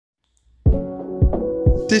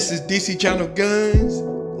This is DC Channel Guns.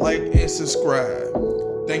 Like and subscribe.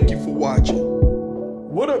 Thank you for watching.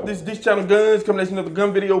 What up, this is DC Channel Guns, coming at you another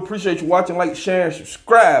gun video. Appreciate you watching, like, share, and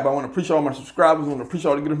subscribe. I want to appreciate all my subscribers. I want to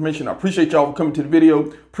appreciate all the good information. I appreciate y'all for coming to the video.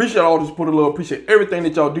 Appreciate all the support of love. Appreciate everything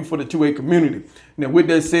that y'all do for the 2A community. Now, with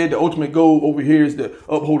that said, the ultimate goal over here is to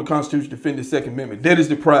uphold the Constitution, defend the Second Amendment. That is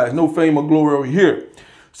the prize. No fame or glory over here.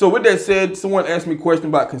 So with that said, someone asked me a question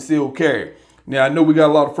about concealed carry. Now, I know we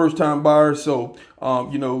got a lot of first-time buyers, so,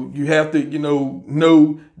 you have to,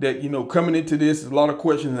 know that, coming into this, there's a lot of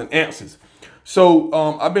questions and answers. So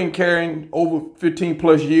I've been carrying over 15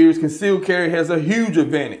 plus years. Concealed carry has a huge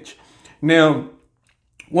advantage. Now,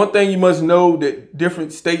 one thing you must know that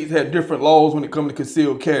different states have different laws when it comes to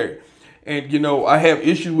concealed carry. And, I have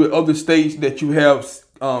issues with other states that you have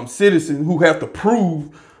citizens who have to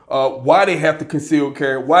prove why they have to conceal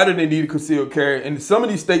carry, why do they need to conceal carry. And some of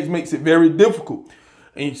these states makes it very difficult.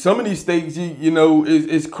 And some of these states,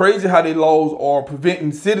 it's crazy how their laws are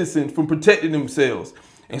preventing citizens from protecting themselves.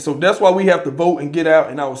 And so that's why we have to vote and get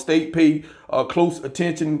out in our state, pay close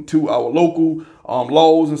attention to our local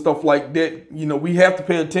laws and stuff like that. We have to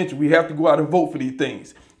pay attention. We have to go out and vote for these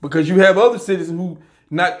things, because you have other citizens who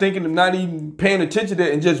not thinking of not even paying attention to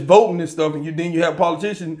that and just voting and stuff. And then you have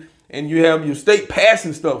politicians and you have your state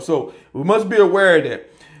passing stuff. So we must be aware of that.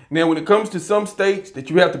 Now, when it comes to some states that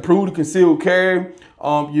you have to prove to conceal carry,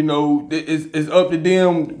 it's up to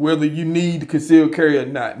them whether you need to conceal carry or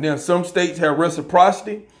not. Now, some states have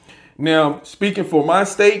reciprocity. Now, speaking for my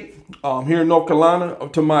state, here in North Carolina, I'm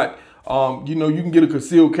talking about, you can get a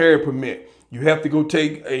concealed carry permit. You have to go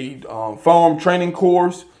take a farm training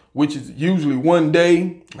course, which is usually 1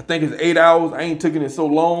 day. I think it's 8 hours. I ain't taking it so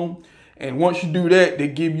long. And once you do that, they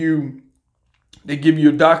give you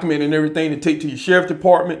a document and everything to take to your sheriff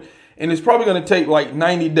department. And it's probably going to take like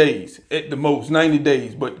 90 days at the most, 90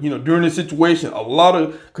 days. But, during this situation, a lot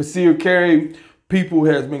of concealed carry people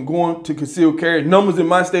has been going to concealed carry. Numbers in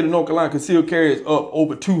my state of North Carolina, concealed carry is up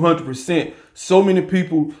over 200%. So many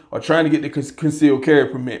people are trying to get the concealed carry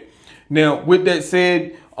permit. Now, with that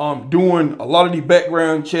said, doing a lot of these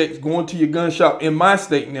background checks, going to your gun shop in my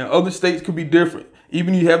state. Now, other states could be different.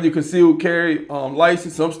 Even you have your concealed carry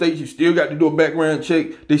license, some states you still got to do a background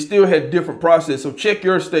check. They still had different process. So check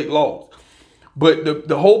your state laws. But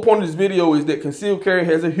the whole point of this video is that concealed carry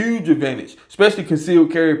has a huge advantage, especially concealed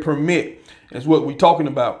carry permit. That's what we're talking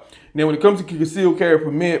about. Now, when it comes to concealed carry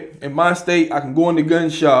permit, in my state, I can go in the gun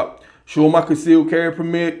shop, show my concealed carry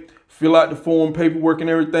permit, fill out the form, paperwork and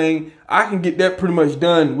everything. I can get that pretty much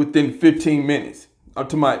done within 15 minutes.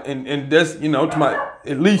 And that's,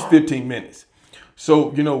 at least 15 minutes. So,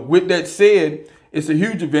 with that said, it's a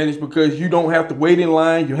huge advantage because you don't have to wait in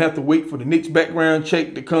line. You have to wait for the next background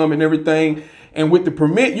check to come and everything. And with the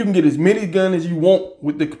permit, you can get as many guns as you want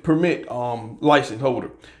with the permit license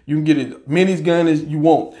holder. You can get as many guns as you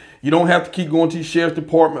want. You don't have to keep going to your sheriff's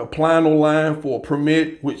department, applying online for a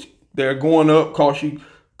permit, which they're going up, cost you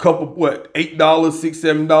a couple, $8, $6,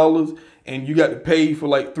 $7. And you got to pay for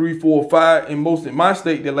like 3, 4, 5. And most in my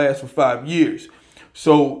state, they last for 5 years.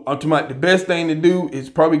 So I'm talking about the best thing to do is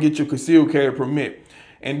probably get your concealed carry permit.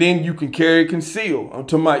 And then you can carry conceal. I'm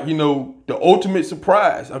talking about, the ultimate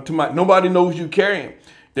surprise. I'm talking about nobody knows you carrying.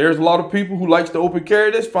 There's a lot of people who likes to open carry.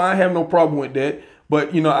 That's fine. I have no problem with that.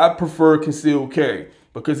 But, I prefer concealed carry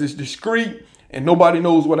because it's discreet and nobody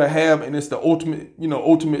knows what I have. And it's the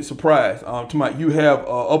ultimate surprise. I'm talking about you have an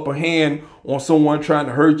upper hand on someone trying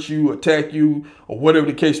to hurt you, attack you, or whatever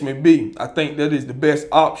the case may be. I think that is the best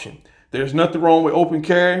option. There's nothing wrong with open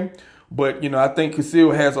carry, but, I think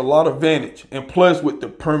concealed has a lot of advantage. And plus with the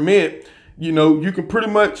permit, you can pretty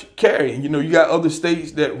much carry. You got other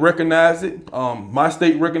states that recognize it. My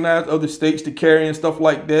state recognized other states to carry and stuff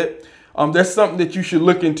like that. That's something that you should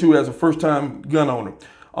look into as a first-time gun owner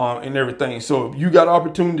and everything. So if you got an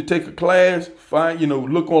opportunity to take a class,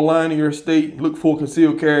 look online in your state, look for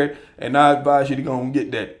concealed carry, and I advise you to go and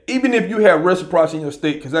get that. Even if you have reciprocity in your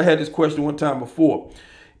state, because I had this question one time before.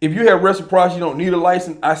 If you have reciprocity, you don't need a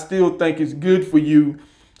license, I still think it's good for you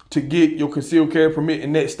to get your concealed carry permit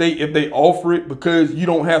in that state if they offer it, because you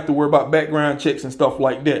don't have to worry about background checks and stuff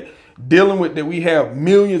like that. Dealing with that, we have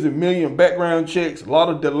millions and millions background checks, a lot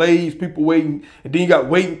of delays, people waiting, and then you got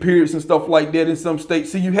waiting periods and stuff like that in some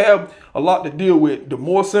states. So you have a lot to deal with. The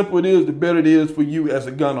more simple it is, the better it is for you as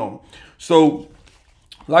a gun owner. So,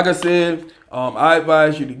 like I said, I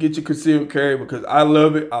advise you to get your concealed carry because I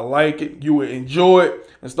love it. I like it. You will enjoy it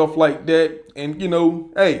and stuff like that. And,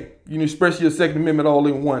 hey, express your Second Amendment all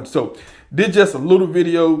in one. So did just a little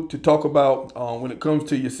video to talk about when it comes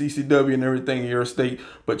to your CCW and everything in your state.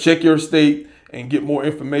 But check your state and get more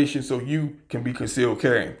information so you can be concealed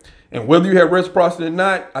carrying. And whether you have reciprocity or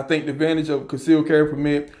not, I think the advantage of a concealed carry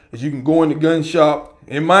permit is you can go in the gun shop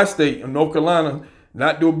in my state, in North Carolina,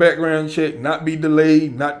 not do a background check, not be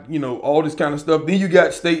delayed, not, you know, all this kind of stuff. Then you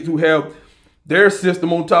got states who have their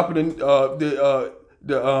system on top of the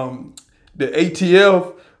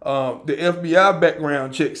ATF, the FBI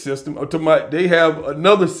background check system. They have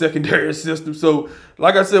another secondary system. So,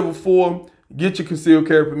 like I said before, get your concealed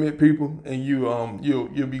carry permit, people, and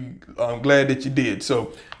you'll be glad that you did.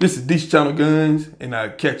 So, this is DC Channel Guns, and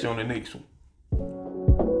I'll catch you on the next one.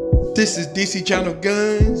 This is DC Channel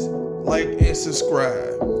Guns. Like and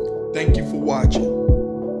subscribe. Thank you for watching.